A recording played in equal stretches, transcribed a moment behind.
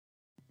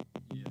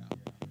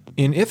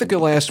In Ithaca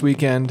last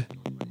weekend,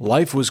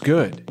 life was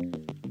good.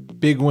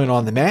 Big win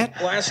on the mat.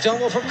 Last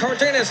elbow from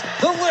Cardenas.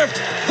 The lift,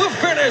 the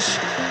finish.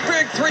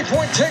 Big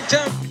three-point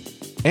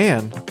takedown.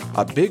 And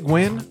a big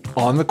win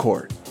on the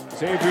court.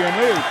 Xavier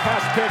New,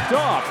 pass picked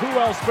off. Who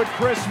else but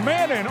Chris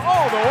Manning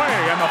all the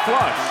way and the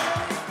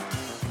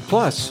flush.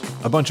 Plus,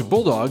 a bunch of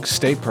Bulldogs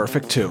stay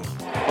perfect too.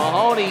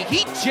 Mahoney,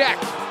 heat check.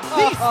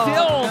 He's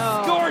still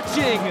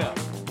scorching.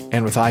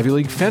 And with Ivy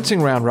League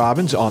fencing round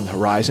robins on the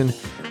horizon,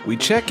 we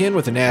check in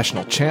with a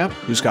national champ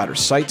who's got her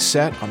sights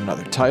set on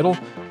another title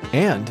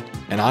and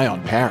an eye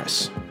on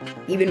Paris.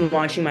 Even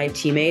watching my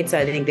teammates,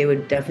 I think they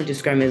would definitely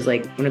describe me as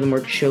like one of the more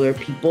chiller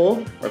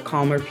people or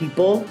calmer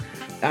people.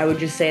 I would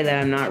just say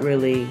that I'm not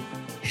really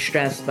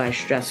stressed by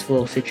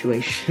stressful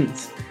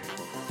situations.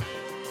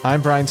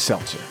 I'm Brian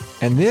Seltzer,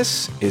 and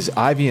this is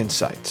Ivy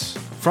Insights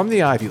from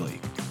the Ivy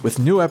League, with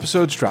new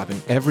episodes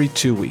dropping every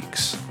 2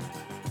 weeks.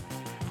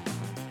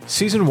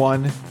 Season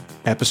 1,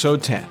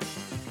 Episode 10.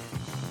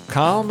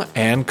 Calm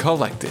and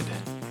Collected.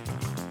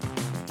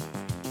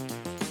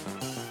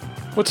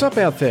 What's up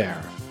out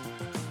there?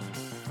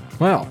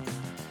 Well,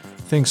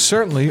 things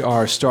certainly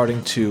are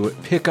starting to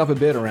pick up a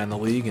bit around the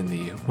league in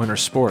the winter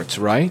sports,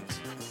 right?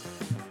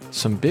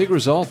 Some big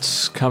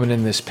results coming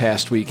in this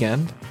past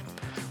weekend.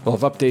 We'll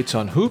have updates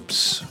on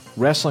hoops,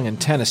 wrestling,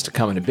 and tennis to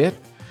come in a bit.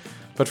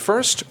 But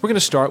first, we're going to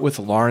start with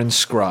Lauren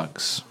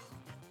Scruggs.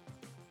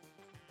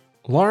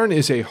 Lauren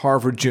is a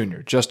Harvard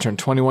junior, just turned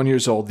 21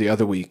 years old the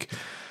other week.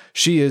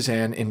 She is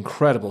an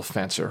incredible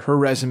fencer. Her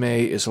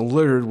resume is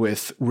littered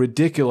with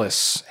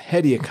ridiculous,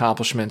 heady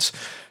accomplishments.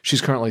 She's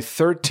currently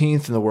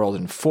 13th in the world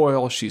in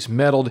foil. She's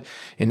medaled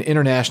in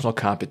international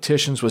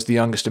competitions, was the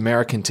youngest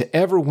American to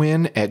ever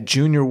win at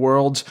Junior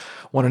Worlds,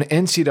 won an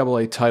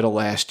NCAA title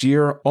last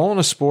year, all in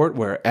a sport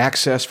where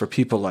access for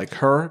people like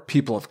her,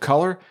 people of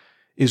color,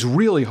 is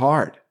really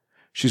hard.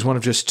 She's one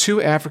of just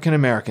 2 African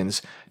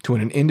Americans to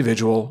win an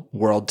individual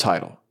world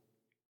title.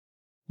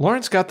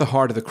 Lauren's got the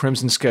heart of the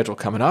Crimson schedule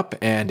coming up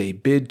and a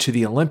bid to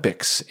the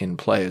Olympics in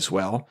play as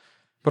well.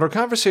 But our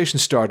conversation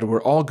started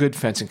where all good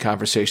fencing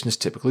conversations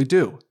typically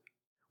do,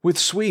 with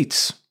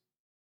sweets.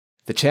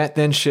 The chat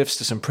then shifts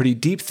to some pretty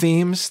deep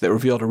themes that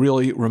revealed a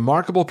really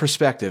remarkable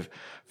perspective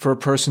for a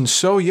person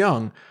so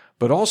young,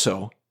 but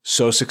also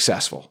so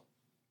successful.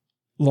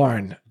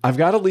 Lauren, I've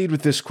got to lead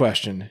with this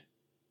question.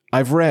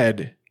 I've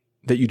read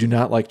that you do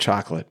not like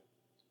chocolate.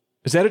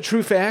 Is that a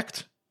true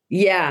fact?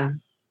 Yeah.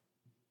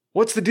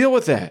 What's the deal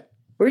with that?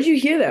 Where'd you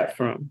hear that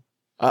from?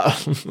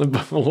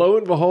 Lo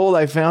and behold,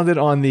 I found it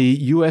on the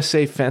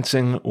USA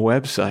Fencing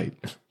website.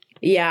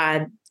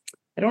 Yeah,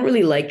 I don't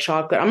really like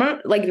chocolate. I'm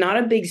not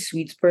a big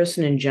sweets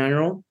person in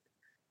general.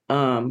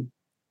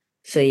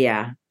 So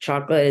yeah,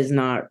 chocolate is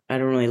not, I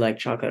don't really like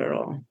chocolate at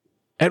all.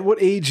 At what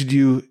age did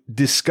you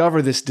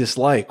discover this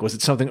dislike? Was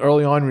it something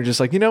early on where you're just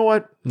like, you know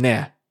what?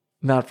 Nah,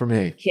 not for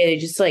me. Yeah,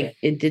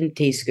 it didn't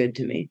taste good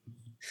to me.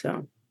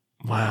 So.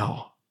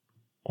 Wow.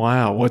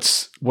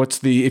 What's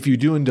the, if you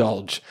do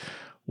indulge,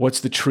 what's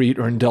the treat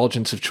or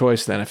indulgence of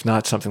choice then, if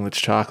not something that's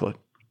chocolate?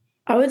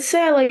 I would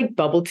say I like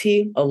bubble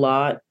tea a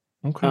lot.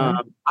 Okay.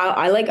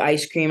 I like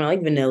ice cream. I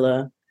like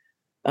vanilla.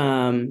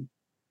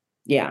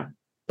 Yeah.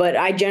 But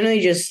I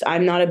generally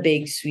I'm not a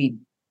big sweet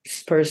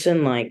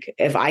person. Like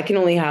if I can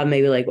only have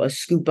maybe like a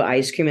scoop of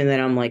ice cream and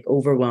then I'm like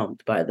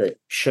overwhelmed by the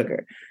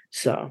sugar.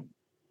 So,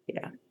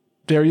 yeah.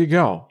 There you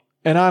go.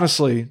 And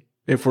honestly,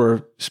 if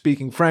we're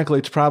speaking frankly,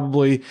 it's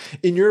probably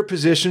in your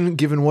position,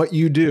 given what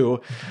you do,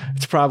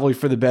 it's probably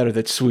for the better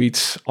that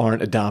sweets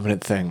aren't a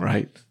dominant thing,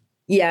 right?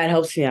 Yeah, it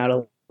helps me out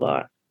a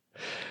lot.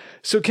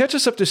 So catch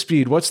us up to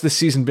speed. What's the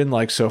season been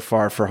like so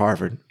far for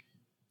Harvard?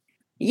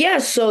 Yeah,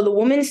 so the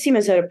women's team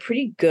has had a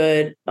pretty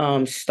good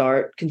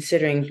start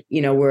considering,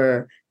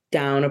 we're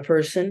down a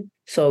person.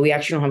 So we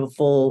actually don't have a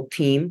full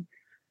team.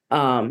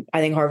 I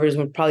think Harvard is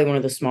probably one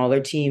of the smaller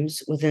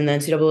teams within the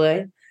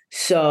NCAA.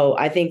 So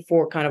I think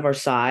for kind of our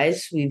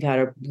size, we've had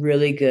a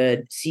really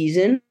good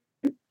season.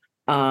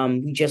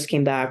 We just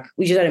came back.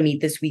 We just had a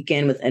meet this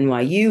weekend with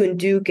NYU and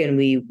Duke, and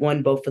we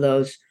won both of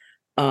those.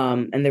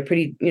 And they're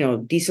pretty,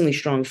 decently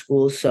strong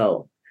schools.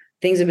 So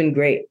things have been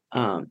great.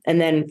 And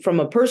then from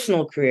a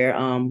personal career,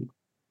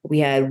 we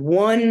had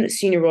one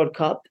Senior World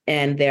Cup,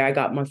 and there I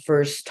got my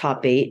first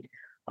top 8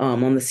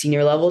 on the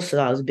senior level. So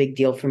that was a big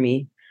deal for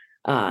me.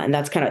 And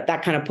that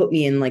kind of put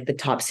me in like the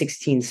top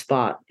 16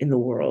 spot in the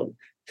world.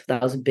 So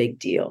that was a big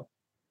deal.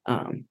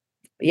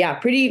 Yeah,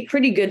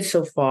 pretty good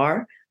so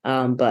far.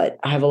 But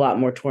I have a lot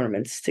more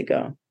tournaments to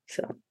go.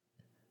 So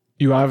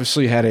you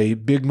obviously had a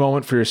big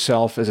moment for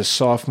yourself as a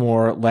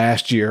sophomore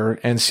last year,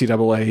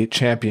 NCAA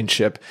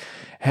championship.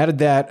 How did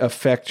that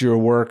affect your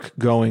work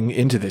going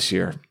into this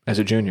year as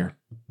a junior?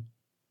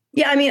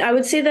 Yeah, I mean, I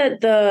would say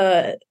that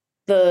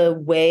the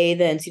way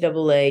the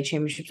NCAA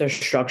championships are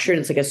structured,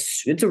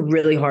 it's a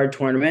really hard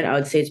tournament. I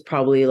would say it's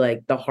probably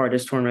like the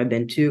hardest tournament I've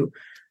been to.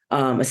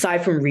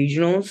 Aside from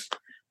regionals,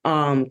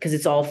 because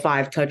it's all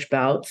 5 touch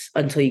bouts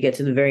until you get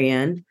to the very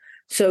end.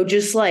 So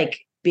just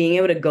like being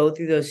able to go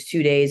through those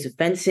 2 days of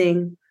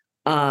fencing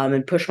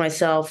and push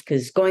myself,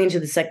 because going into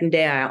the second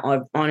day,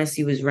 I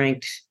honestly was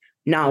ranked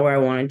not where I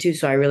wanted to.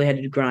 So I really had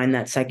to grind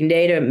that second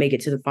day to make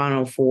it to the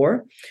Final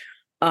Four.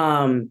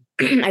 I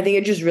think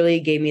it just really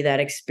gave me that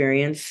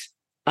experience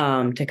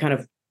to kind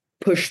of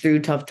push through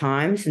tough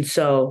times. And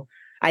so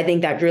I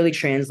think that really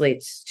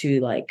translates to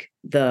like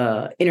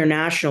the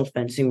international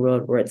fencing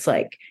world, where it's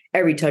like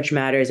every touch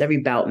matters, every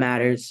bout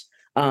matters,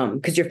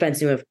 because you're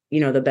fencing with,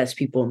 the best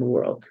people in the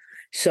world.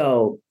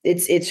 So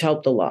it's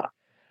helped a lot.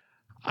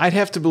 I'd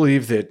have to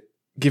believe that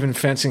given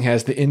fencing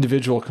has the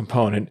individual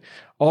component,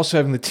 also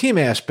having the team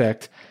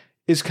aspect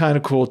is kind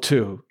of cool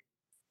too.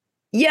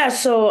 Yeah,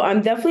 so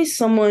I'm definitely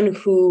someone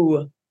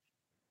who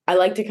I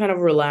like to kind of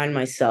rely on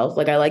myself.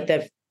 Like I like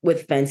that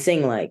with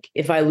fencing, like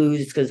if I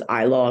lose, it's because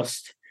I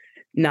lost,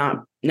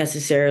 not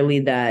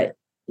necessarily that,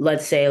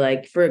 let's say,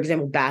 like, for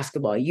example,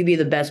 basketball, you be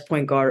the best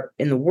point guard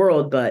in the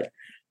world, but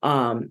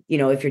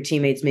if your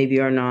teammates maybe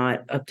are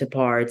not up to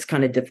par, it's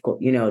kind of difficult,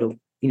 to,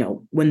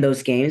 win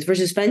those games.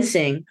 Versus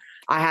fencing,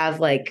 I have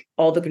like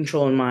all the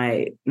control in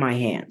my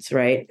hands,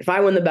 right? If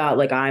I win the bout,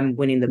 like I'm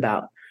winning the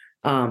bout.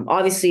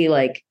 Obviously,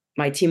 like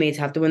my teammates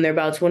have to win their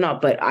bouts, win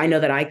up, but I know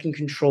that I can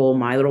control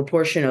my little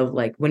portion of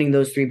like winning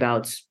those 3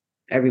 bouts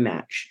every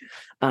match,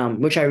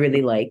 which I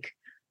really like.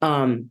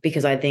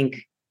 Because I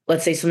think,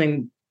 let's say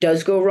something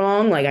does go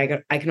wrong,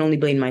 like I can only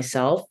blame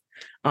myself.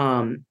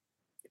 And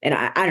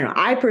I don't know,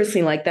 I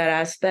personally like that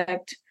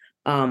aspect.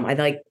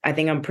 I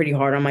think I'm pretty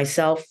hard on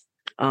myself.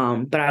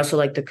 But I also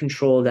like the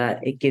control that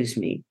it gives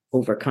me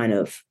over kind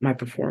of my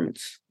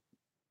performance.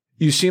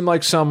 You seem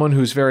like someone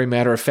who's very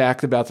matter of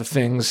fact about the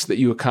things that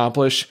you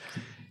accomplish.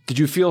 Did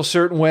you feel a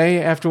certain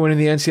way after winning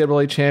the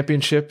NCAA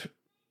championship?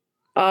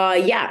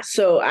 Yeah.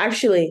 So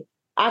actually,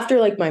 after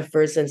like my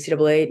first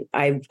NCAA,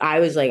 I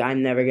was like,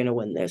 I'm never gonna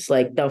win this.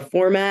 Like the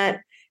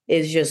format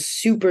is just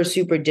super,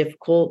 super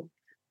difficult.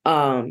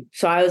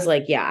 So I was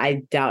like, yeah,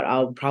 I doubt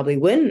I'll probably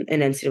win an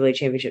NCAA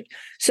championship.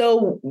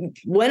 So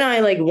when I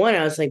like won,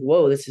 I was like,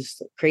 whoa, this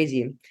is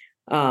crazy.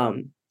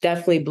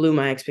 Definitely blew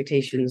my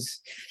expectations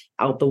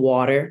out the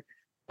water.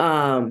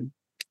 But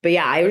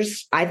yeah,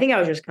 I think I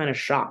was just kind of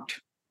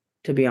shocked,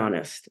 to be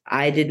honest.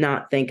 I did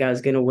not think I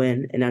was going to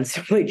win an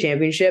NCAA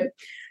championship.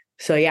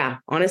 So yeah,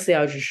 honestly,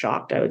 I was just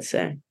shocked, I would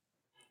say.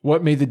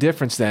 What made the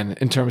difference then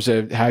in terms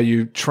of how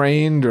you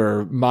trained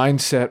or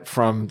mindset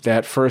from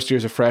that first year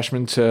as a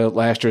freshman to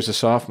last year as a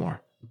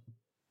sophomore?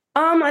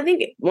 I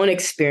think one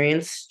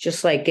experience,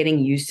 just like getting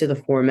used to the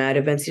format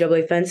of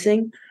NCAA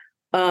fencing.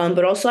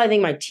 But also I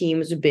think my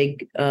team is a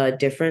big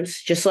difference.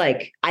 Just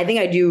like I think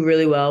I do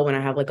really well when I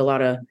have like a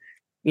lot of,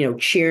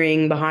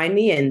 cheering behind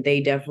me, and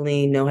they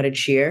definitely know how to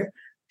cheer.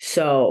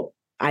 So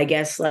I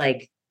guess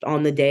like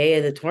on the day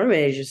of the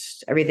tournament, it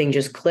just everything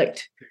just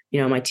clicked.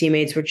 My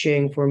teammates were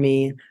cheering for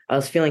me. I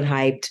was feeling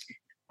hyped.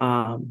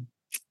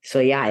 So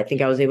yeah, I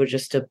think I was able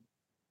just to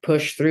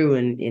push through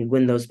and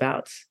win those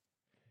bouts.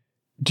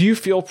 Do you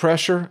feel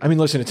pressure? I mean,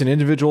 listen, it's an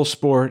individual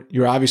sport.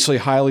 You're obviously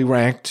highly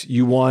ranked.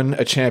 You won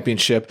a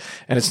championship,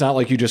 and it's not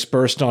like you just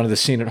burst onto the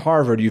scene at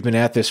Harvard. You've been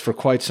at this for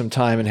quite some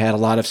time and had a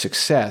lot of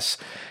success.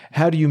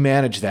 How do you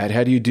manage that?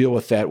 How do you deal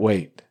with that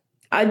weight?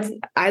 I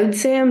would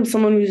say I'm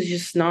someone who's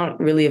just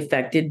not really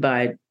affected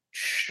by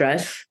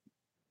stress.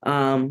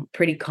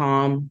 Pretty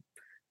calm,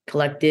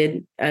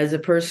 collected as a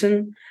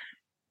person.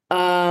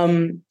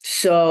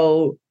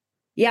 So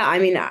yeah, I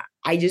mean,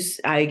 I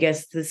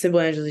guess the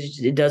simple answer is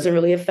it doesn't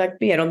really affect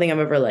me. I don't think I'm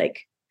ever like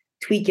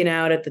tweaking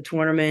out at the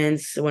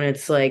tournaments when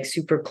it's like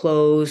super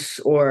close,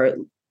 or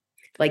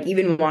like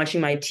even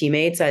watching my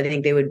teammates. I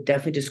think they would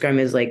definitely describe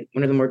me as like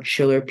one of the more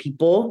chiller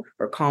people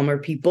or calmer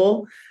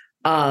people.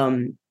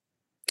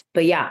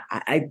 But yeah,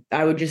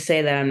 I would just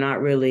say that I'm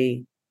not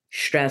really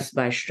stressed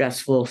by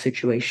stressful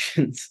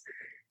situations.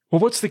 Well,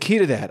 what's the key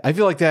to that? I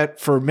feel like that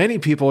for many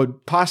people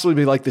would possibly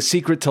be like the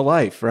secret to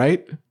life,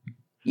 right?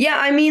 Yeah,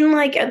 I mean,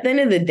 like at the end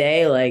of the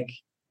day, like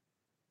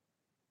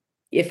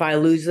if I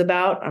lose the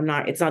bout,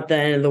 it's not the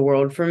end of the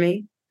world for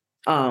me.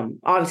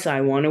 Obviously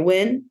I want to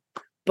win,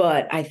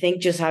 but I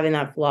think just having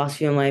that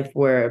philosophy in life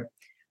where,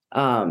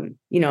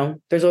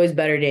 there's always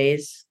better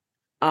days.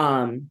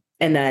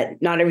 And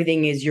that not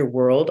everything is your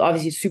world.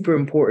 Obviously it's super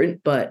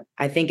important, but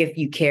I think if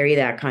you carry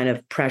that kind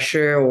of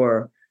pressure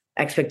or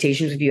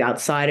expectations with you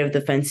outside of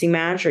the fencing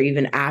match or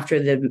even after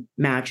the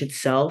match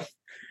itself,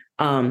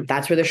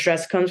 that's where the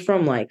stress comes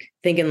from. Like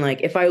thinking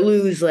like, if I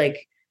lose,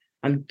 like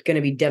I'm going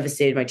to be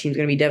devastated. My team's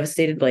going to be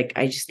devastated. Like,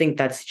 I just think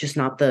that's just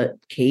not the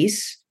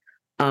case.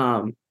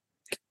 And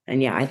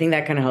yeah, I think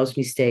that kind of helps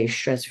me stay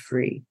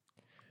stress-free.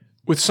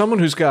 With someone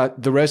who's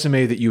got the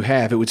resume that you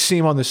have, it would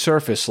seem on the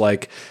surface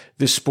like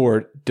this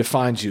sport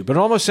defines you, but it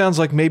almost sounds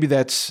like maybe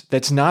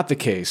that's not the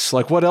case.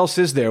 Like what else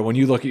is there when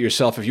you look at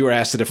yourself, if you were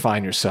asked to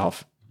define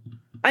yourself?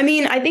 I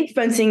mean, I think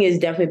fencing is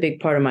definitely a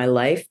big part of my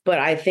life, but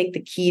I think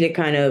the key to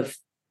kind of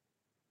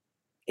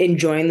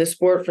enjoying the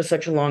sport for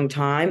such a long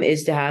time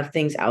is to have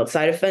things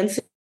outside of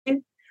fencing.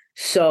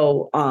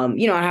 So, I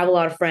have a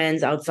lot of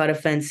friends outside of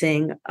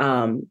fencing.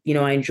 I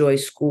enjoy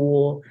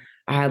school.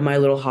 I have my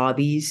little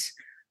hobbies.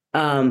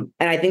 And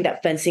I think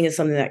that fencing is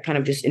something that kind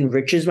of just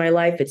enriches my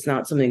life. It's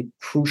not something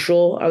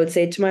crucial, I would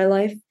say, to my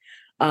life.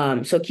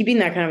 So keeping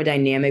that kind of a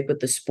dynamic with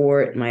the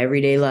sport in my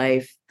everyday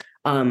life,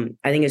 I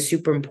think is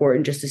super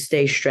important just to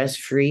stay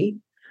stress-free.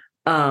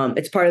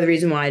 It's part of the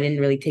reason why I didn't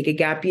really take a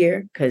gap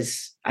year,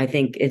 because I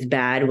think it's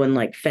bad when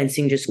like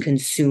fencing just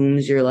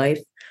consumes your life.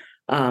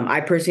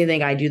 I personally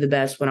think I do the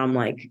best when I'm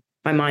like,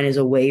 my mind is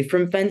away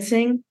from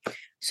fencing.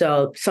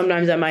 So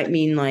sometimes that might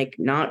mean like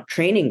not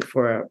training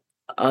for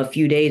a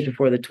few days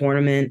before the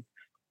tournament,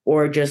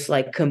 or just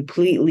like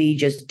completely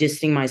just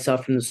distancing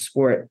myself from the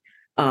sport.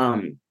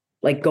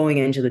 Like going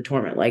into the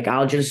tournament, like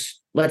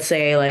let's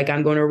say like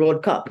I'm going to a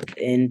World Cup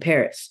in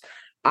Paris.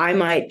 I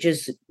might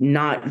just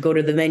not go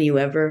to the venue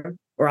ever,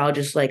 or I'll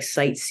just like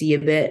sightsee a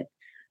bit.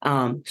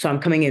 So I'm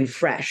coming in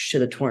fresh to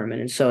the tournament.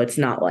 And so it's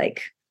not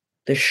like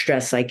the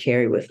stress I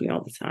carry with me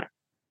all the time.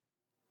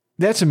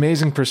 That's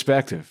amazing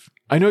perspective.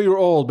 I know you're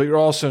old, but you're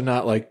also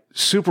not like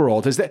super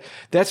old.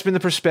 That's been the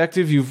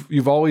perspective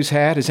you've always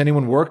had? Has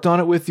anyone worked on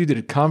it with you? Did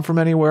it come from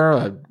anywhere?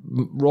 A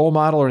role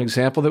model or an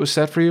example that was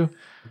set for you?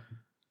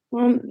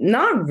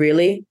 Not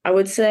really, I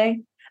would say.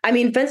 I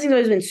mean, fencing has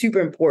always been super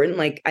important.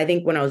 Like, I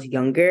think when I was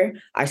younger,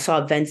 I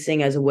saw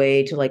fencing as a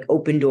way to like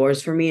open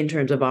doors for me in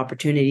terms of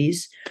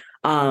opportunities.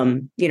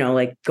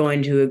 Like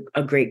going to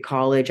a great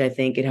college, I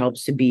think it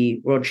helps to be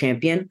world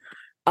champion.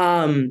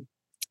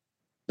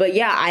 But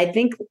yeah, I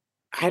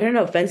don't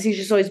know, fencing's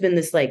just always been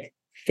this like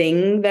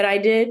thing that I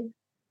did,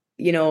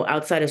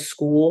 outside of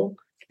school.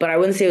 But I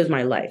wouldn't say it was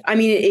my life. I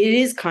mean, it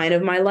is kind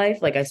of my life.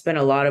 Like I spent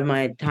a lot of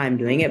my time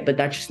doing it, but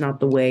that's just not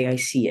the way I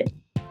see it.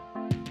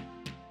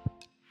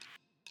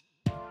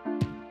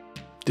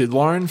 Did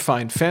Lauren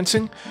find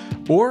fencing,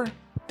 or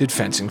did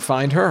fencing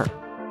find her?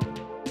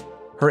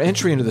 Her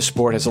entry into the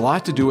sport has a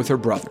lot to do with her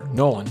brother,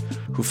 Nolan,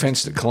 who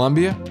fenced at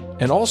Columbia,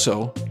 and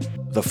also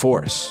the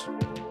Force.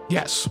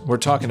 Yes, we're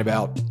talking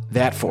about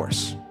that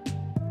Force.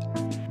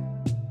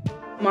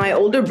 My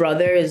older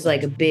brother is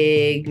like a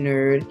big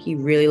nerd. He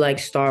really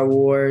likes Star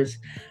Wars.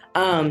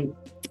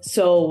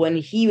 So when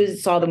he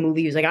saw the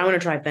movie, he was like, I want to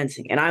try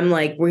fencing. And I'm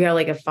like, we had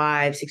like a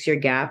 5-6 year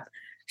gap.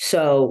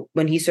 So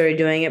when he started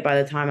doing it,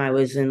 by the time I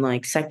was in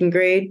like second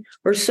grade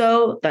or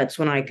so, that's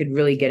when I could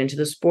really get into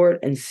the sport.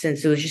 And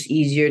since it was just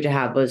easier to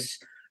have us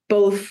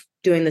both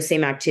doing the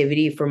same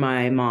activity for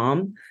my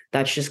mom,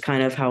 that's just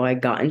kind of how I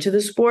got into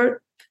the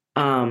sport.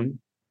 But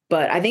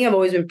I think I've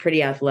always been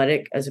pretty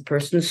athletic as a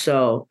person.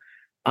 So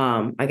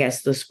I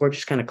guess the sport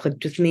just kind of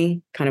clicked with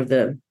me, kind of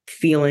the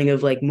feeling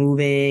of like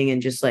moving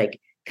and just like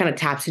kind of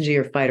taps into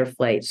your fight or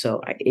flight. So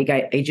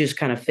it just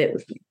kind of fit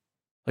with me.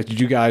 Like,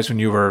 did you guys, when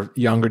you were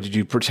younger, did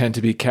you pretend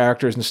to be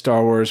characters in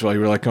Star Wars while you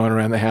were like going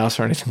around the house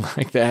or anything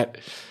like that?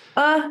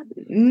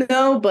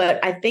 No,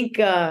 but I think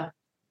I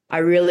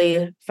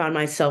really found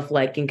myself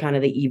liking kind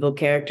of the evil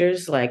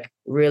characters, like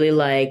really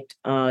liked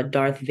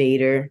Darth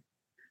Vader,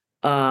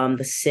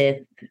 the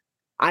Sith.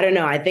 I don't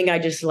know. I think I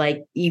just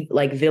like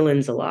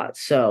villains a lot.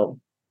 So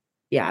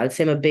yeah, I would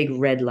say I'm a big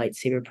red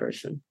lightsaber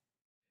person.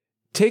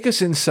 Take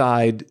us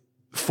inside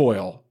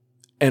foil.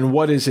 And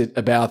what is it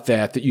about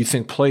that you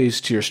think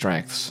plays to your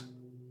strengths?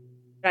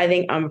 I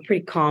think I'm a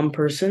pretty calm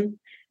person.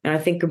 And I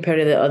think compared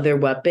to the other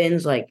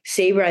weapons, like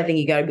saber, I think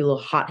you got to be a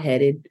little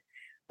hot-headed.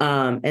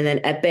 And then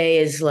epee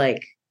is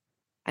like,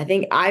 I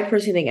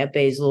personally think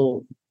epee is a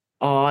little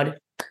odd.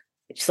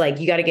 It's like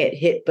you got to get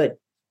hit, but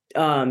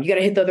you got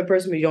to hit the other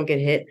person, but you don't get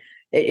hit.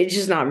 It's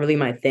just not really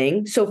my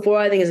thing. So foil,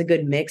 I think, is a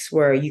good mix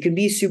where you can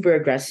be super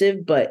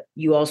aggressive, but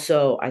you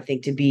also, I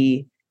think, to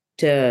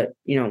do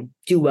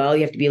well,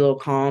 you have to be a little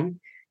calm.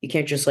 You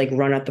can't just like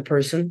run at the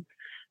person.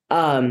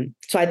 So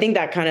I think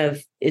that kind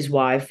of is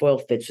why foil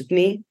fits with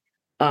me.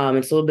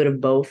 It's a little bit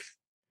of both.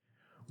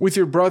 With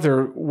your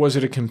brother, was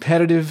it a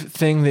competitive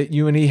thing that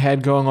you and he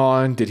had going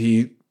on? Did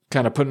he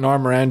kind of put an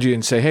arm around you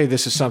and say, hey,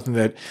 this is something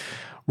that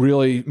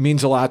really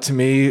means a lot to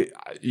me.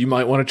 You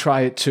might want to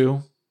try it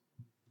too?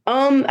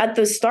 At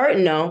the start,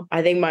 no.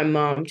 I think my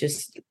mom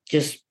just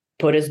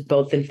put us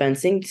both in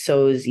fencing,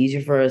 so it was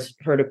easier for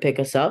her to pick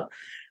us up.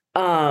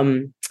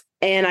 And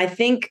I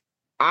think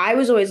I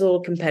was always a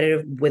little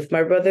competitive with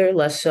my brother,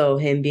 less so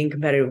him being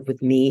competitive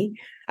with me.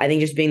 I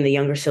think just being the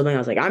younger sibling, I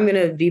was like, I'm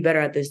going to be better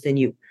at this than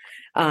you.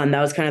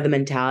 That was kind of the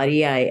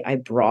mentality I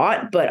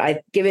brought.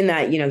 But given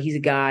that, he's a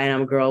guy and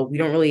I'm a girl, we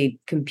don't really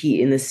compete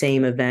in the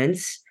same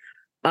events.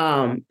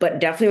 But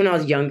definitely when I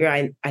was younger,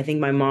 I think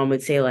my mom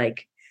would say,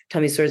 like,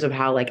 tell me stories of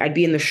how, like, I'd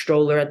be in the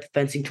stroller at the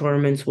fencing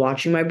tournaments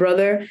watching my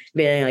brother,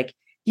 being like,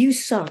 you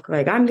suck.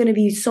 Like, I'm going to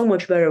be so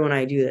much better when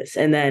I do this.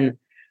 And then,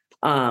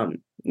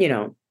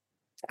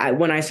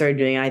 when I started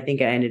doing it, I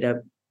think I ended up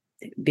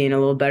being a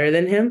little better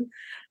than him.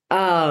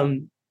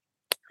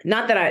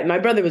 Not that my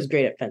brother was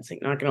great at fencing,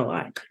 not going to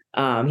lie.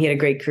 He had a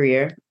great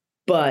career,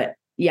 but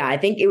yeah, I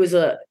think it was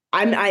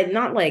I'm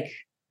not like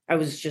I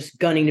was just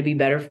gunning to be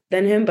better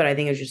than him, but I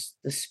think it was just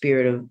the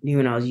spirit of me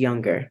when I was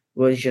younger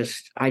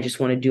I just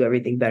want to do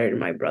everything better than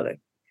my brother.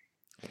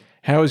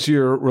 How has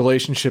your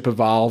relationship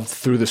evolved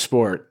through the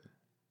sport?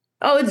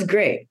 Oh, it's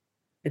great.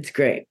 It's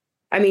great.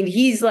 I mean,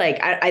 he's like,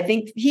 I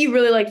think he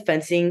really liked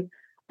fencing.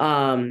 He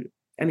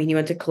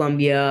went to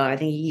Columbia. I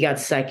think he got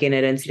second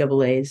at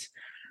NCAAs.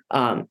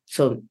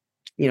 So,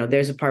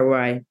 there's a part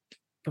where I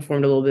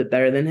performed a little bit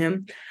better than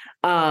him.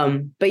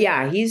 But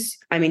yeah, he's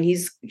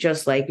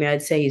just like me.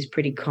 I'd say he's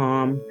pretty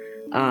calm.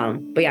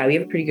 But yeah, we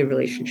have a pretty good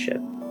relationship.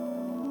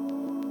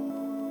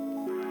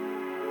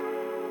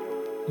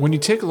 When you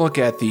take a look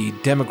at the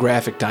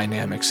demographic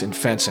dynamics in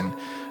fencing,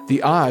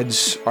 the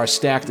odds are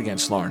stacked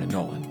against Lauren and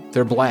Nolan.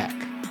 They're black.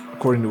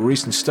 According to a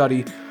recent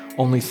study,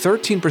 only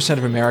 13%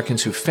 of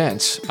Americans who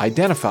fence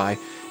identify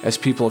as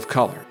people of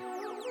color.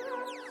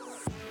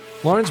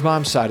 Lauren's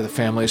mom's side of the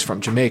family is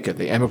from Jamaica.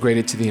 They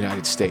emigrated to the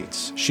United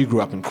States. She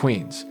grew up in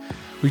Queens.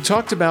 We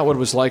talked about what it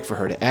was like for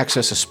her to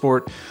access a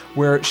sport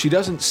where she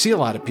doesn't see a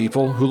lot of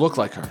people who look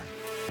like her.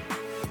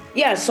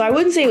 Yeah, so I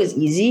wouldn't say it was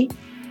easy.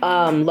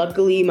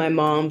 Luckily, my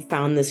mom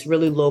found this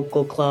really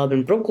local club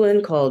in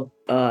Brooklyn called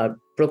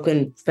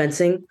Brooklyn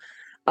Fencing.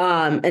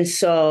 And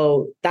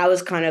so that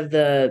was kind of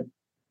the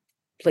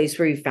place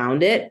where we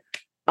found it.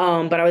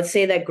 But I would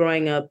say that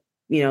growing up,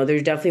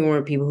 there's definitely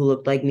more people who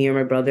looked like me or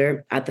my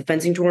brother at the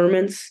fencing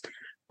tournaments.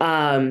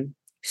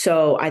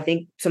 So I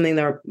think something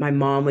that my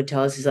mom would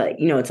tell us is like,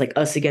 it's like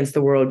us against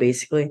the world,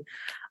 basically.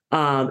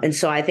 And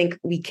so I think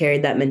we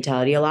carried that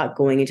mentality a lot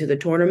going into the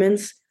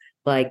tournaments.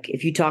 Like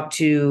if you talk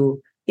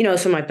to,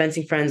 some of my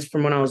fencing friends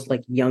from when I was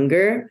like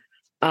younger,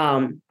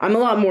 I'm a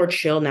lot more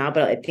chill now,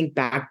 but I think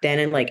back then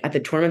and like at the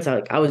tournaments,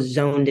 I was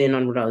zoned in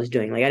on what I was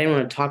doing. Like I didn't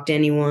want to talk to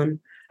anyone.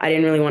 I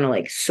didn't really want to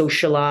like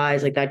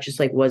socialize. Like that just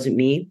like wasn't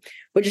me,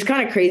 which is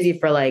kind of crazy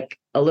for like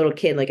a little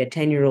kid, like a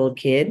 10-year-old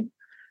kid.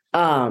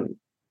 I'm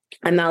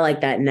not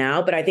like that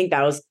now, but I think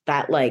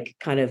that like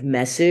kind of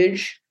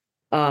message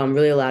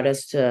really allowed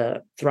us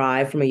to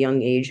thrive from a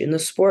young age in the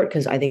sport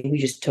because I think we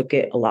just took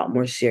it a lot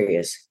more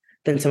serious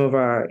than some of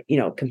our,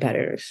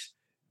 competitors.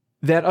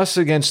 That us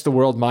against the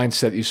world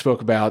mindset you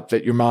spoke about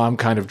that your mom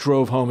kind of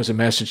drove home as a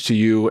message to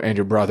you and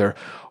your brother,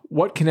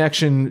 what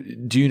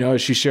connection do you know,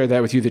 as she shared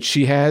that with you, that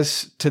she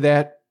has to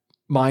that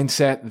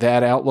mindset,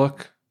 that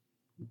outlook?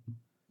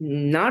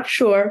 Not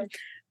sure.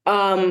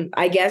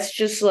 I guess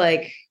just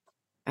like,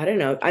 I don't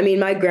know. I mean,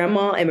 my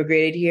grandma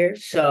immigrated here.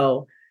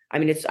 So, I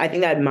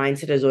think that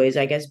mindset has always,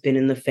 I guess, been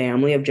in the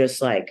family of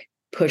just like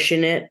push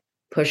it,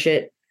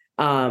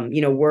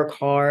 work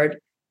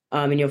hard,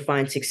 and you'll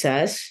find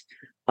success.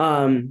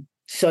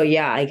 So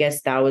yeah, I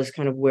guess that was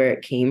kind of where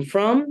it came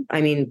from. I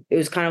mean, it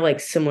was kind of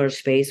like similar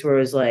space where it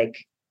was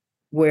like,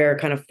 we're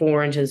kind of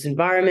foreign to this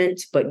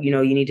environment, but you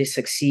need to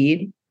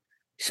succeed.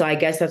 So I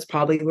guess that's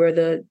probably where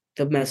the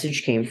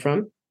message came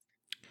from.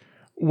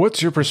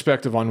 What's your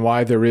perspective on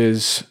why there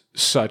is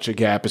such a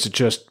gap? Is it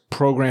just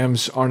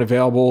programs aren't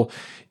available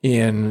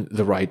in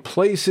the right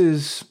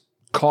places?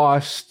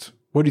 Cost?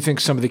 What do you think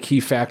some of the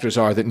key factors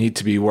are that need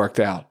to be worked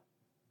out?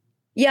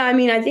 Yeah,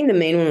 I think the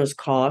main one was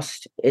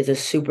cost. It's a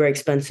super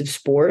expensive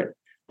sport.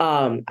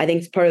 I think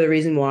it's part of the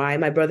reason why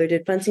my brother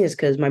did fencing is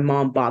because my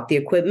mom bought the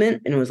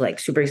equipment and it was like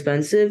super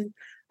expensive.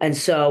 And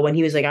so when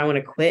he was like, I want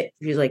to quit,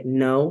 he was like,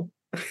 no,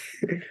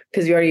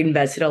 because you already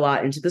invested a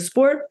lot into the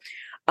sport.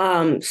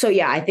 So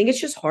yeah, I think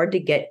it's just hard to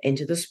get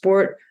into the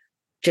sport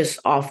just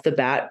off the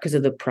bat because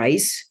of the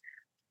price.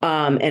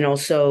 And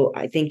also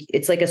I think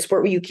it's like a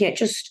sport where you can't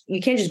just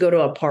go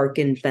to a park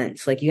and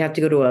fence. Like you have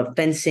to go to a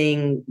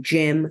fencing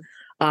gym.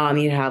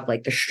 You have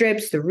like the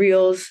strips, the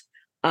reels.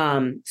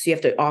 So you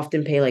have to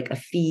often pay like a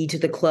fee to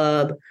the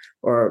club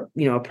or,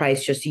 a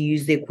price just to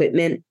use the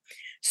equipment.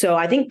 So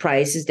I think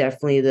price is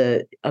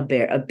definitely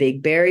a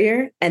big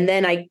barrier. And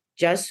then I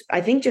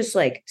think just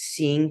like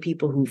seeing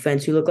people who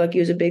fence who look like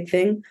you is a big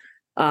thing.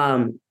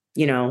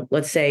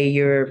 Let's say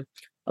you're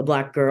a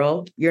Black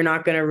girl, you're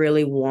not going to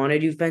really want to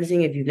do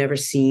fencing if you've never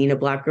seen a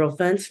Black girl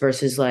fence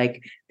versus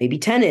like maybe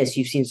tennis.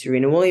 You've seen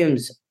Serena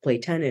Williams play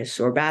tennis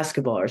or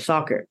basketball or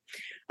soccer.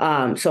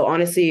 So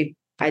honestly,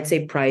 I'd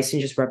say price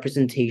and just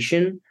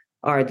representation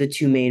are the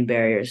two main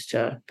barriers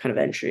to kind of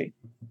entry.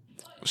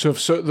 So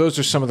if those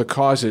are some of the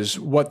causes,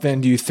 what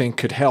then do you think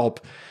could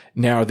help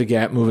narrow the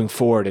gap moving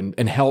forward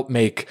and help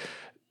make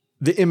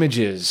the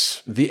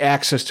images, the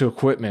access to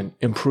equipment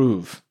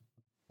improve?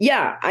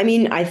 Yeah,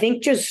 I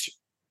think just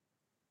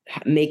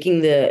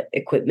making the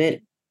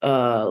equipment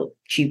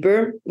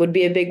cheaper would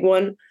be a big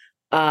one.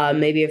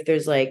 Maybe if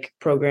there's like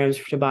programs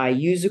to buy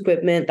used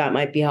equipment, that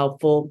might be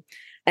helpful.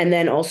 And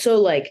then also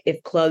like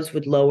if clubs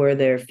would lower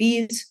their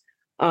fees,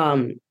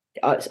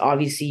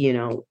 obviously,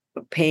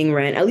 paying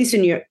rent, at least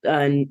in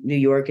New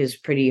York is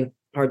pretty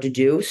hard to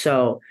do.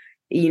 So,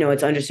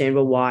 it's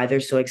understandable why they're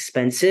so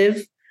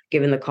expensive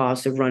given the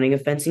cost of running a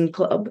fencing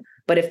club.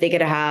 But if they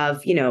could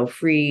have,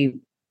 free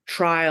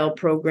trial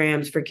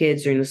programs for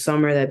kids during the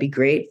summer, that'd be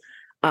great.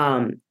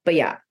 But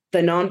yeah, the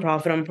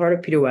nonprofit I'm part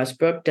of, Peter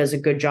Westbrook, does a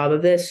good job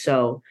of this.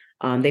 So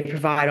they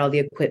provide all the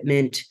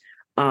equipment.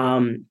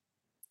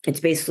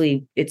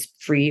 It's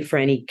free for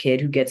any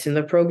kid who gets in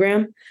the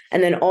program.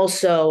 And then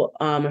also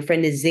a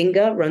friend is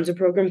Zynga runs a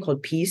program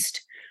called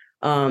Peast.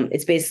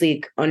 It's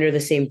basically under the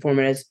same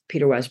format as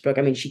Peter Westbrook.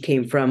 She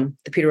came from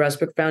the Peter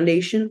Westbrook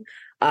Foundation,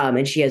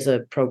 and she has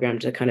a program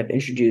to kind of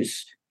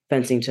introduce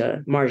fencing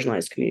to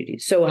marginalized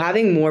communities. So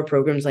having more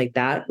programs like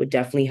that would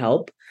definitely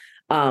help.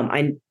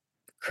 I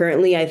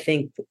Currently, I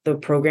think the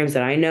programs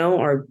that I know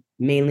are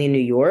mainly in New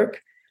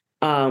York,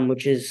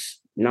 which is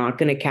not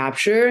going to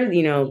capture,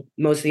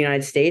 most of the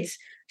United States.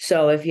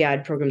 So if you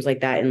had programs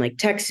like that in like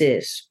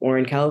Texas or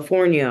in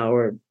California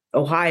or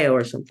Ohio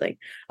or something,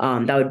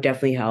 that would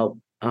definitely help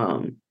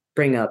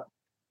bring up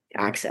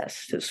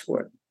access to the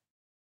sport.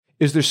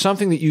 Is there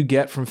something that you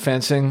get from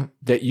fencing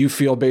that you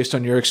feel, based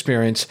on your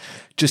experience,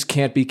 just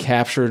can't be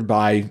captured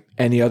by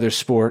any other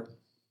sport?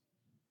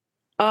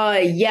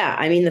 Yeah.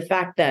 I mean, the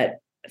fact that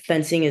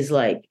fencing is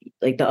like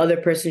the other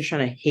person's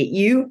trying to hit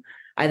you,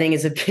 I think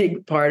is a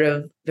big part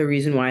of the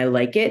reason why I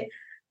like it.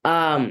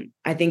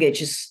 I think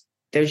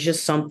there's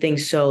just something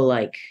so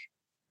like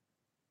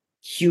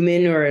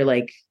human or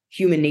like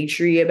human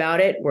nature about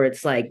it, where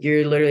it's like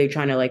you're literally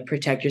trying to like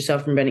protect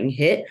yourself from getting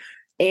hit,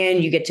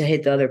 and you get to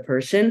hit the other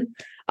person.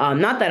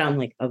 Not that I'm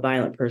like a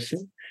violent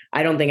person.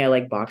 I don't think I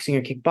like boxing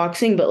or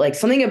kickboxing, but like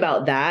something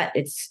about that,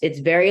 it's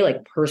very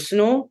like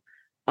personal,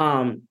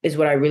 is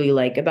what I really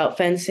like about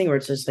fencing, where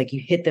it's just like you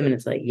hit them and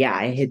it's like, yeah,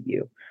 I hit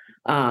you.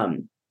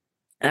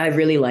 I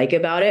really like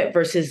about it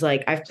versus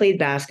like I've played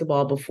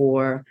basketball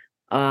before.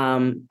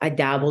 I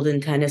dabbled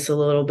in tennis a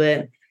little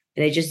bit,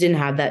 and it just didn't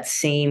have that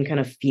same kind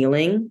of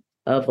feeling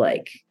of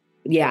like,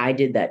 yeah, I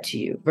did that to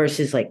you,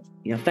 versus like,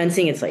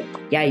 fencing. It's like,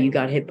 yeah, you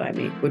got hit by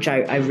me, which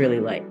I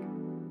really like.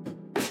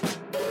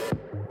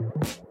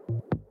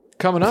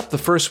 Coming up the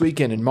first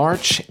weekend in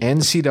March,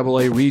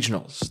 NCAA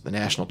Regionals. The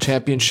national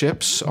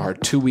championships are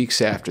 2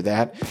 weeks after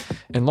that,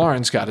 and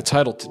Lauren's got a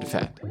title to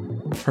defend.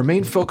 Her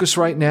main focus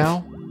right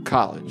now,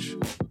 college.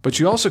 But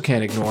you also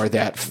can't ignore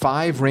that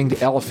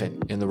 5-ringed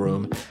elephant in the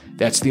room.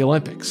 That's the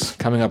Olympics,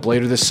 coming up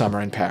later this summer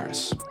in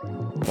Paris.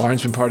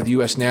 Lauren's been part of the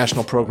U.S.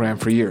 national program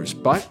for years,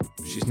 but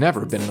she's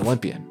never been an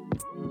Olympian.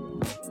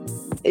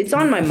 It's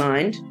on my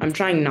mind. I'm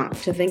trying not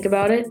to think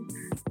about it,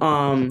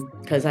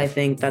 because I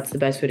think that's the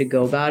best way to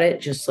go about it.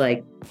 Just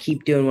like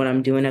keep doing what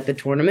I'm doing at the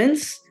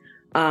tournaments.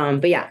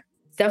 But yeah,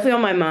 it's definitely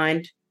on my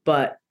mind,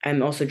 but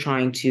I'm also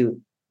trying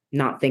to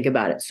not think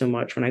about it so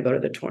much when I go to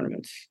the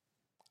tournaments.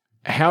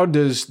 How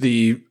does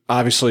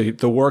obviously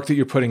the work that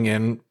you're putting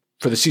in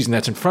for the season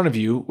that's in front of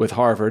you with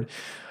Harvard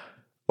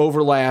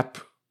overlap,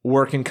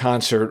 work in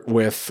concert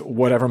with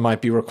whatever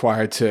might be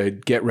required to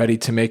get ready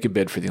to make a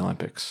bid for the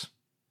Olympics?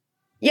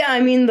 Yeah,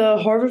 I mean, the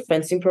Harvard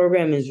fencing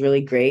program is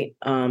really great.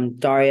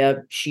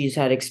 Daria, she's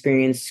had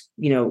experience,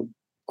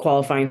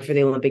 qualifying for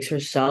the Olympics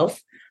herself.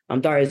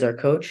 Daria's our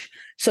coach.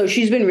 So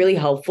she's been really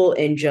helpful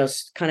in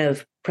just kind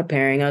of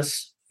preparing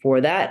us for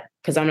that,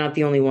 because I'm not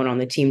the only one on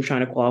the team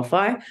trying to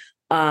qualify.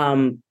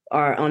 On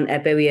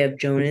Epee, we have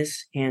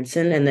Jonas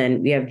Hansen, and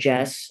then we have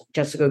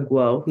Jessica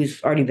Guo, who's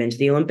already been to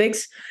the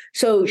Olympics.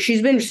 So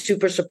she's been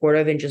super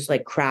supportive in just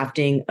like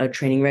crafting a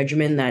training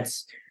regimen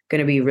that's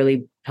going to be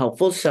really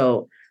helpful.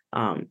 So,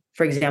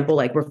 for example,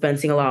 like we're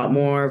fencing a lot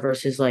more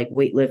versus like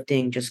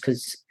weightlifting, just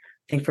because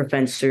I think for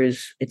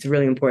fencers, it's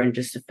really important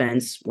just to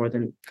fence more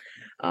than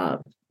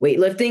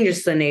weightlifting,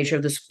 just the nature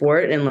of the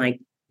sport and like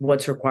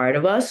what's required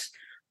of us.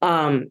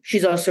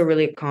 She's also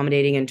really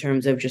accommodating in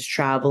terms of just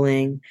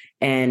traveling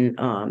and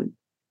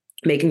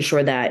making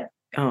sure that,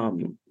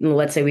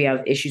 let's say we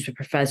have issues with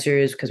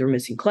professors because we're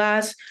missing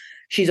class.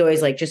 She's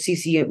always like, just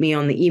CC me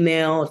on the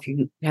email if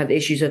you have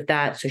issues with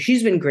that. So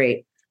she's been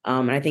great.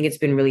 And I think it's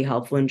been really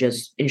helpful in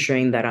just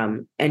ensuring that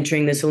I'm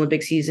entering this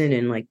Olympic season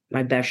in like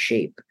my best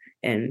shape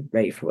and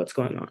ready for what's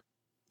going on.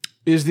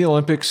 Is the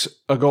Olympics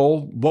a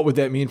goal? What would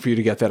that mean for you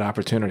to get that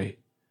opportunity?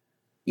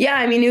 Yeah,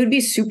 I mean, it would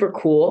be super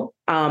cool.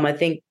 I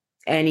think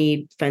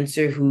any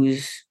fencer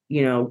who's,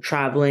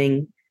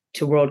 traveling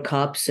to World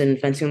Cups and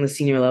fencing on the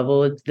senior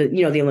level,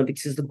 the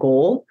Olympics is the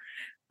goal.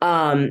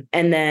 And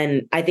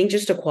then I think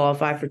just to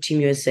qualify for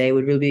Team USA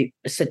would really be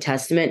a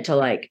testament to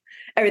like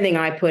everything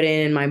I put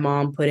in, my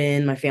mom put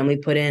in, my family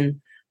put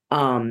in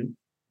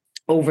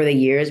over the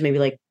years. Maybe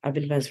like I've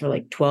been fencing for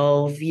like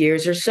 12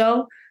 years or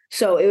so.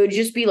 So it would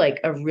just be like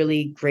a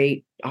really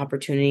great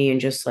opportunity and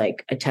just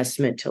like a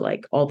testament to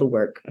like all the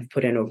work I've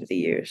put in over the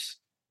years.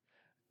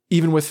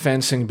 Even with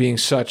fencing being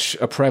such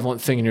a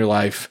prevalent thing in your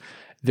life,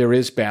 there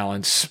is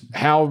balance.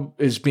 How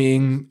is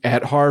being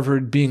at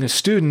Harvard, being a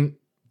student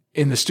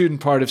in the student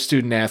part of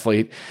student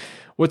athlete,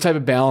 what type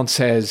of balance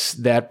has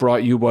that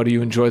brought you? What do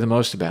you enjoy the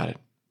most about it?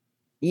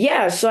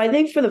 Yeah, so I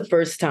think for the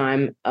first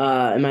time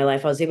in my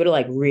life, I was able to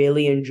like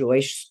really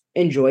enjoy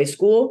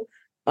school.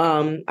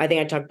 I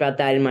think I talked about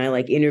that in my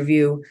like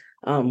interview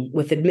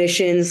with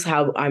admissions,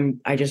 how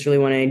I just really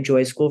want to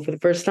enjoy school for the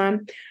first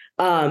time.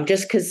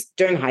 Just because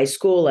during high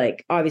school,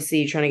 like obviously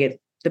you're trying to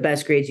get the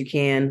best grades you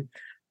can.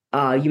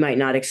 You might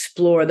not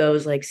explore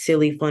those like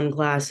silly fun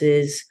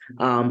classes.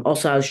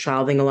 Also, I was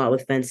traveling a lot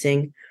with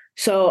fencing.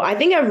 So I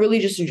think I've really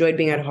just enjoyed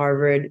being at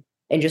Harvard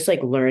and just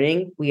like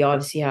learning. We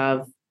obviously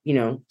have,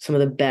 some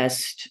of the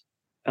best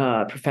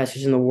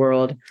professors in the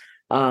world.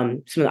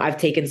 I've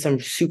taken some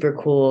super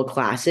cool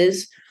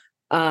classes.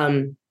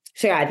 So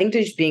yeah, I think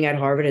just being at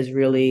Harvard has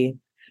really,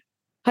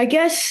 I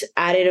guess,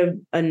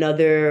 added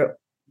another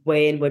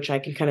way in which I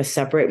can kind of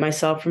separate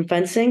myself from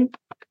fencing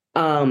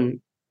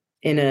in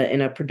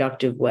a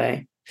productive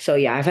way. So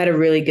yeah, I've had a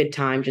really good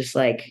time just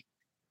like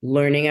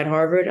learning at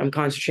Harvard. I'm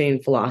concentrating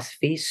in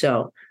philosophy,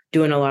 so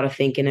doing a lot of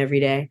thinking every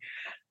day,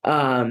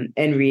 and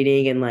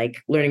reading and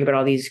like learning about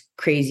all these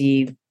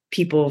crazy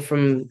people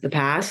from the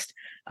past.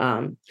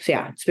 So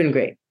yeah, it's been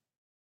great.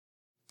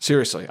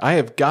 Seriously, I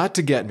have got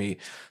to get me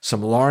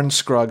some Lauren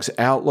Scruggs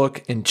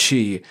outlook and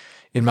chi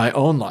in my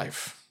own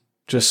life.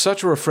 Just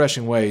such a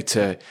refreshing way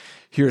to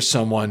hear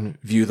someone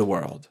view the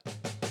world.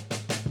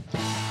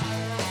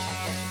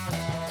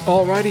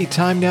 Alrighty,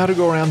 time now to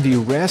go around the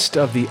rest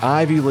of the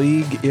Ivy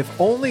League. If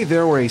only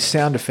there were a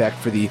sound effect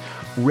for the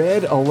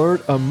red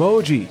alert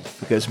emoji,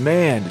 because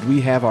man, did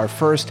we have our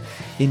first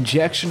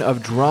injection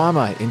of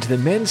drama into the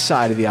men's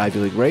side of the Ivy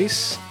League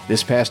race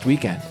this past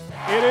weekend.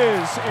 It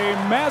is a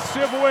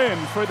massive win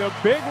for the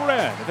Big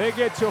Red. They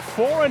get to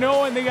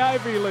 4-0 in the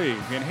Ivy League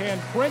and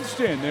hand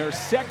Princeton their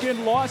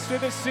second loss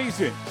of the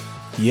season.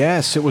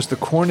 Yes, it was the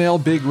Cornell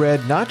Big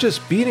Red not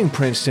just beating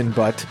Princeton,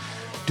 but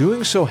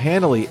doing so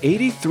handily,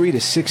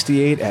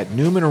 83-68 at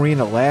Newman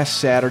Arena last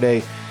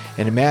Saturday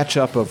in a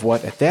matchup of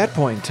what at that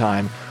point in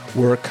time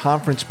were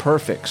conference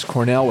perfects.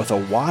 Cornell with a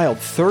wild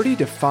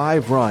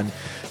 30-5 run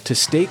to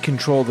state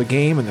control the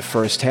game in the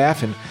first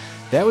half, and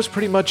that was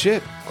pretty much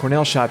it.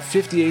 Cornell shot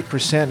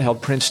 58%,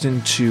 held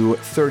Princeton to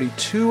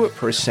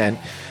 32%.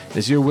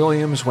 Nazir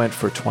Williams went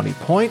for 20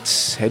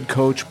 points. Head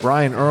coach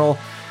Brian Earl,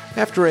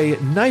 after a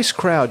nice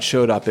crowd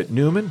showed up at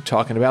Newman,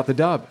 talking about the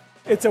dub.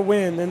 It's a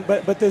win,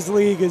 but this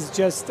league is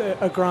just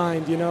a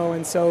grind,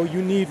 and so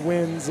you need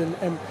wins.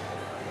 And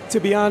to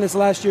be honest,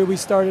 last year we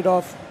started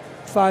off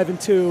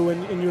 5-2,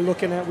 and you're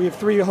looking at, we have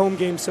 3 home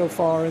games so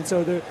far, and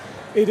so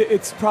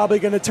it's probably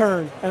going to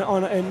turn,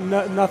 and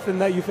nothing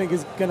that you think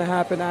is going to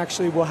happen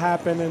actually will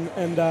happen,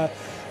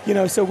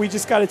 so we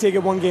just got to take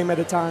it one game at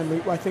a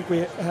time. I think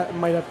we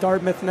might have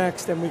Dartmouth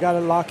next, and we got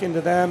to lock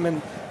into them,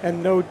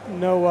 and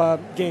no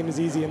game is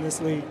easy in this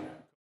league.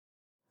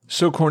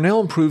 So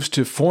Cornell improves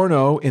to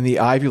 4-0 in the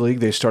Ivy League.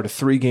 They start a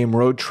 3-game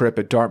road trip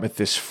at Dartmouth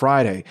this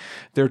Friday.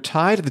 They're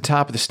tied at the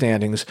top of the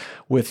standings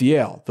with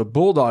Yale. The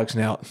Bulldogs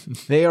now,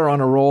 they are on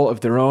a roll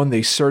of their own.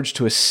 They surged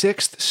to a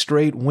 6th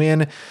straight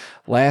win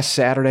last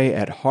Saturday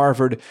at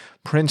Harvard.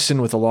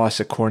 Princeton, with a loss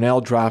at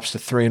Cornell, drops to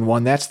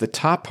 3-1. That's the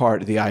top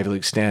part of the Ivy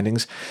League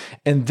standings.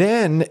 And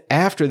then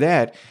after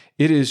that,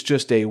 it is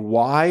just a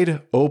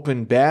wide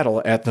open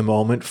battle at the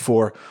moment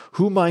for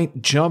who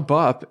might jump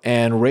up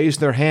and raise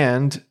their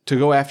hand to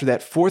go after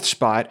that 4th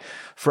spot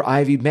for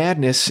Ivy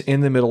Madness in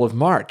the middle of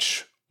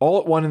March.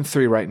 All at 1 and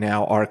 3 right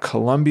now are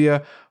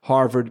Columbia,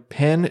 Harvard,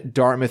 Penn,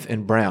 Dartmouth,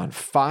 and Brown.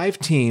 5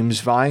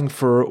 teams vying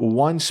for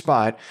 1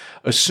 spot,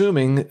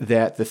 assuming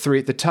that the 3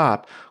 at the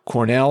top,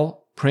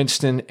 Cornell,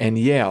 Princeton, and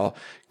Yale,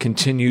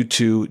 continue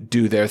to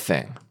do their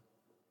thing.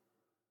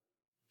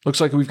 Looks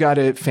like we've got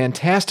a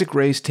fantastic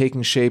race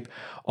taking shape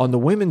on the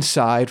women's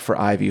side for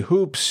Ivy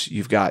Hoops.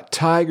 You've got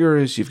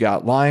Tigers, you've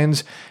got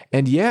Lions,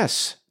 and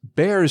yes,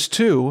 Bears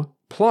too,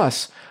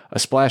 plus a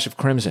splash of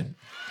crimson.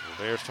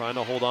 The Bears trying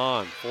to hold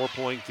on.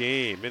 4-point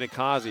game.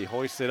 Minikazi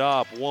hoists it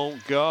up.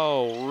 Won't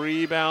go.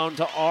 Rebound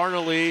to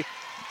Arnoley.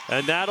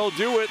 And that'll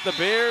do it. The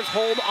Bears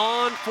hold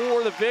on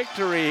for the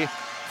victory.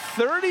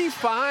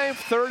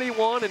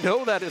 35-31. And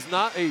no, that is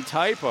not a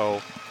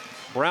typo.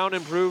 Brown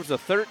improves to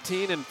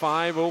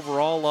 13-5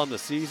 overall on the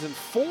season,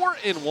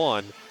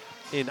 4-1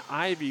 in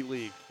Ivy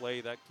League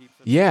play. That keeps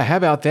it. Yeah, how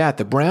about that?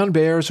 The Brown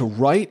Bears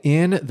right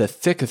in the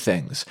thick of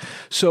things.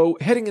 So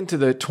heading into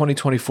the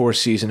 2024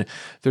 season,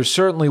 there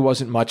certainly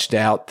wasn't much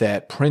doubt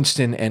that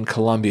Princeton and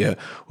Columbia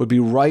would be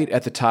right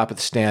at the top of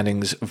the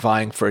standings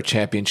vying for a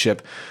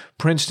championship.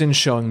 Princeton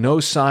showing no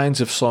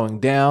signs of slowing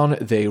down.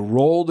 They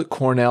rolled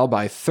Cornell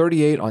by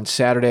 38 on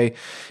Saturday.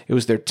 It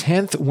was their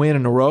 10th win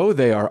in a row.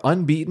 They are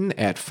unbeaten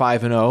at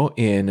 5-0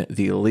 in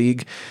the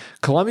league.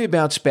 Columbia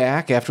bounced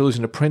back after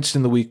losing to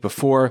Princeton the week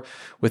before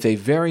with a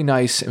very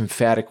nice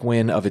emphatic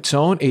win of its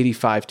own,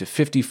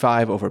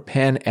 85-55 over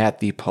Penn at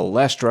the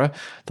Palestra.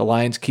 The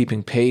Lions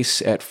keeping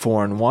pace at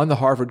 4-1. The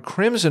Harvard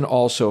Crimson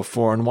also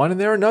 4-1,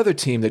 and they're another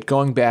team that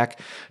going back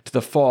to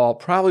the fall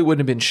probably wouldn't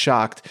have been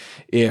shocked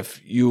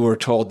if you were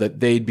told that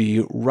they'd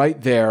be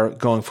right there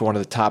going for one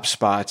of the top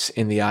spots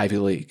in the Ivy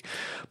League.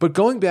 But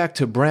going back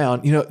to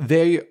Brown,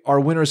 they are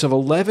winners of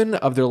 11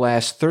 of their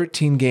last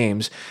 13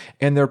 games,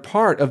 and they're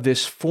part of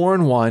this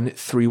 4-1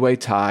 three-way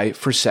tie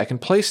for second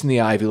place in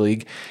the Ivy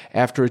League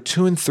after a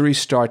 2-3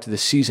 start to the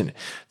season.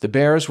 The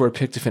Bears were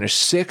picked to finish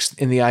 6th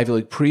in the Ivy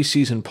League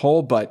preseason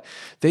poll, but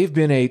they've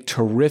been a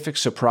terrific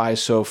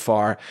surprise so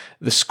far.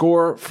 The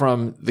score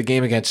from the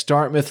game against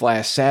Dartmouth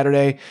last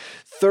Saturday,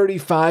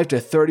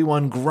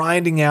 35-31,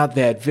 grinding out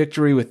that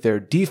victory with their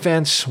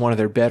defense, one of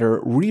their better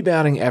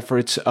rebounding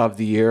efforts of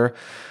the year.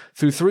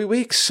 Through 3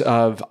 weeks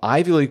of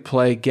Ivy League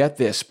play, get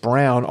this,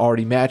 Brown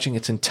already matching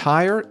its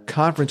entire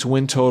conference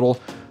win total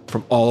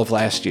from all of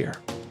last year.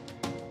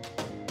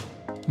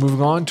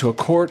 Moving on to a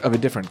court of a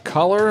different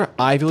color,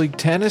 Ivy League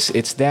tennis.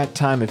 It's that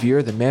time of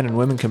year, the men and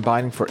women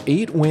combining for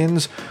 8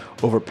 wins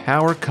over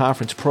power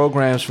conference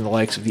programs from the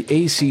likes of the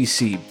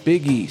ACC,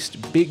 Big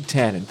East, Big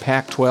Ten, and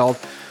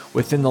Pac-12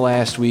 within the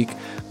last week.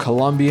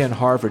 Columbia and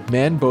Harvard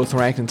men, both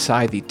ranked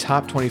inside the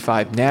top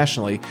 25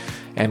 nationally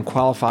and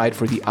qualified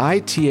for the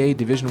ITA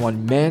Division I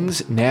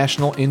Men's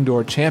National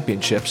Indoor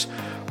Championships.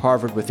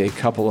 Harvard with a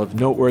couple of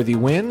noteworthy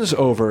wins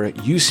over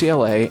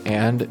UCLA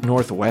and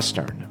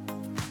Northwestern.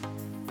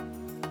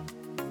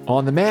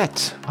 On the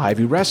mat,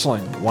 Ivy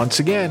Wrestling once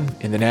again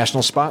in the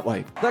national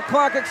spotlight. The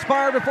clock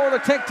expired before the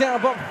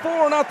takedown, but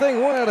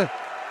 4-0 win.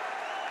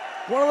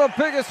 One of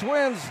the biggest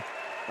wins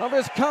of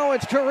his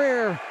college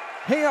career.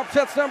 He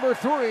upsets number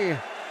 3,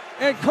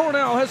 and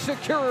Cornell has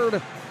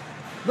secured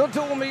the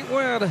dual meet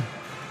win.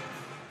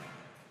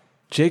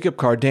 Jacob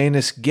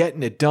Cardenas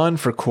getting it done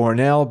for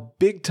Cornell.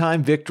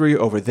 Big-time victory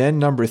over then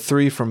number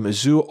 3 from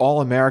Mizzou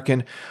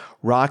All-American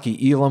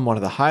Rocky Elam. One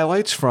of the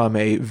highlights from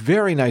a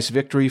very nice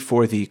victory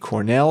for the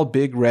Cornell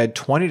Big Red,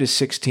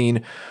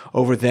 20-16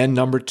 over then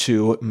number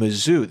 2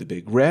 Mizzou. The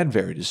Big Red,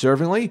 very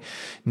deservingly,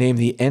 named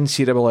the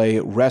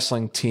NCAA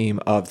Wrestling Team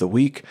of the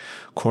Week.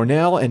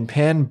 Cornell and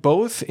Penn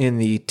both in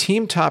the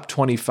team top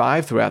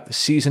 25 throughout the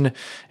season.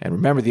 And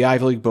remember, the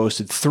Ivy League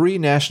boasted 3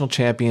 national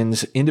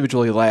champions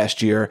individually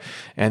last year,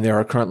 and there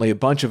are currently a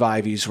bunch of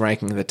Ivies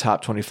ranking in the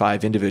top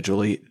 25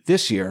 individually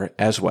this year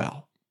as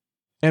well.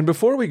 And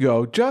before we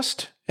go,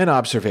 just an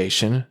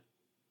observation.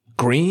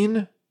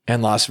 Green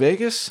and Las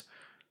Vegas,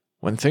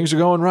 when things are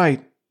going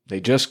right, they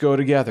just go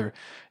together.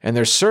 And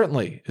there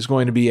certainly is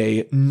going to be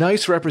a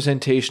nice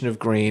representation of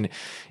green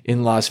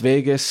in Las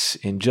Vegas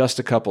in just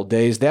a couple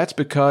days. That's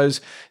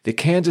because the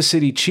Kansas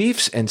City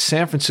Chiefs and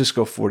San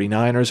Francisco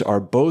 49ers are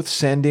both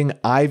sending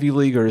Ivy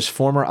Leaguers,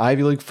 former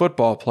Ivy League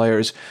football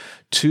players,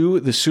 to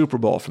the Super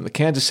Bowl. From the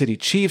Kansas City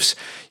Chiefs,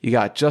 you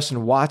got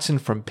Justin Watson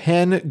from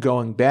Penn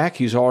going back.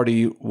 He's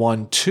already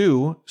won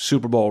 2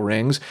 Super Bowl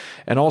rings.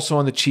 And also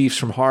on the Chiefs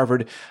from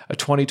Harvard, a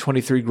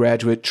 2023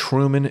 graduate,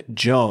 Truman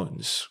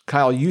Jones.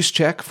 Kyle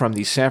Juszczyk from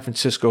the San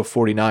Francisco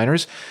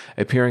 49ers,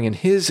 appearing in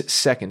his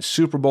 2nd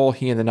Super Bowl.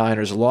 He and the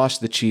Niners lost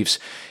to the Chiefs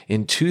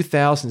in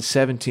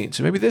 2017.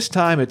 So maybe this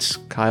time it's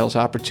Kyle's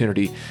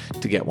opportunity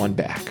to get one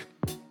back.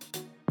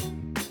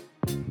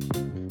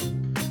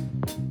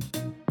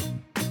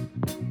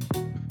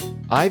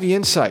 Ivy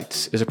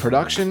Insights is a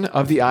production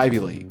of the Ivy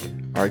League.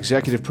 Our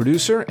executive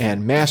producer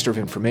and master of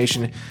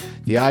information,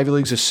 the Ivy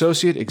League's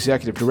Associate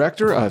Executive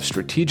Director of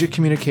Strategic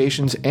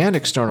Communications and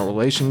External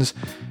Relations,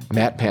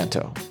 Matt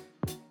Panto.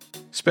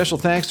 Special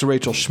thanks to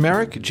Rachel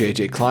Schmerich,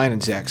 J.J. Klein,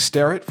 and Zach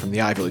Sterrett from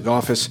the Ivy League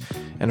office,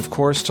 and of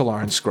course to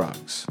Lauren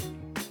Scruggs.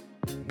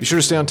 Be sure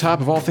to stay on top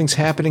of all things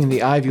happening in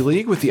the Ivy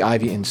League with the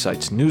Ivy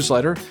Insights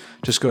newsletter.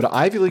 Just go to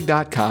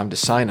ivyleague.com to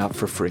sign up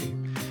for free.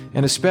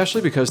 And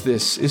especially because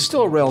this is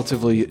still a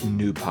relatively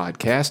new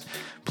podcast,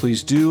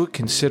 please do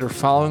consider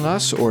following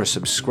us or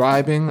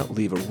subscribing.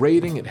 Leave a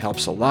rating. It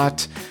helps a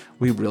lot.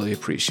 We really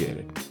appreciate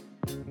it.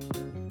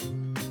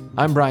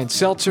 I'm Brian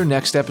Seltzer.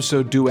 Next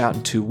episode due out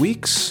in 2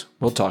 weeks.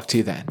 We'll talk to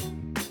you then.